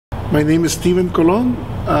My name is Steven Colon.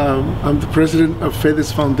 I'm the president of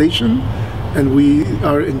FEDES Foundation, and we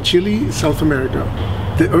are in Chile, South America.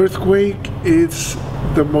 The earthquake is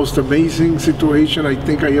the most amazing situation I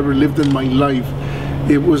think I ever lived in my life.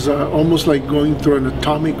 It was almost like going through an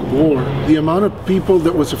atomic war. The amount of people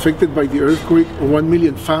that was affected by the earthquake, 1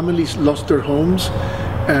 million families lost their homes,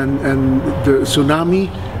 and the tsunami,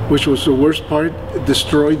 which was the worst part,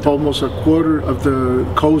 destroyed almost a quarter of the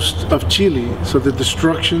coast of Chile. So the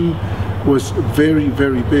destruction was very,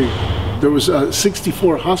 very big. There was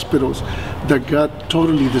 64 hospitals that got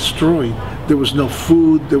totally destroyed. There was no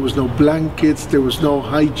food, there was no blankets, there was no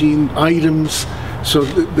hygiene items. So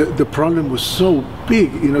the problem was so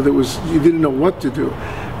big, you didn't know what to do.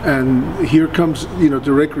 And here comes,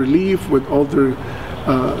 direct relief with all their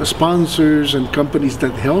sponsors and companies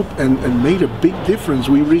that helped and made a big difference.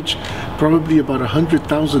 We reached probably about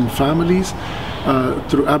 100,000 families.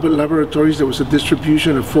 Through Abbott Laboratories, there was a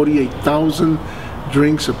distribution of 48,000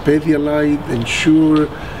 drinks of Pedialyte, Ensure,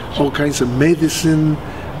 all kinds of medicine.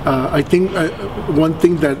 I think one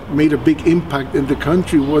thing that made a big impact in the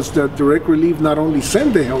country was that direct relief not only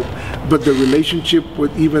sent the help, but the relationship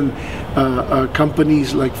with even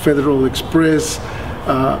companies like Federal Express.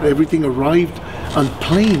 Everything arrived on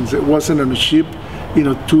planes. It wasn't on a ship,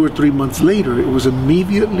 2 or 3 months later. It was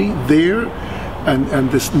immediately there, and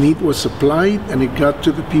this need was supplied, and it got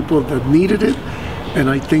to the people that needed it. And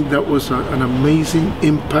I think that was an amazing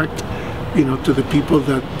impact, to the people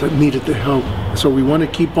that needed the help. So we want to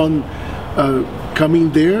keep on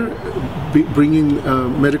coming there, bringing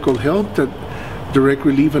medical help that Direct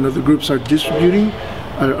Relief and other groups are distributing,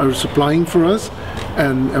 are supplying for us,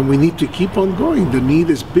 and we need to keep on going. The need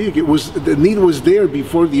is big. The need was there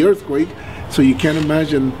before the earthquake, so you can't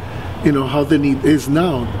imagine, how the need is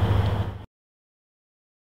now.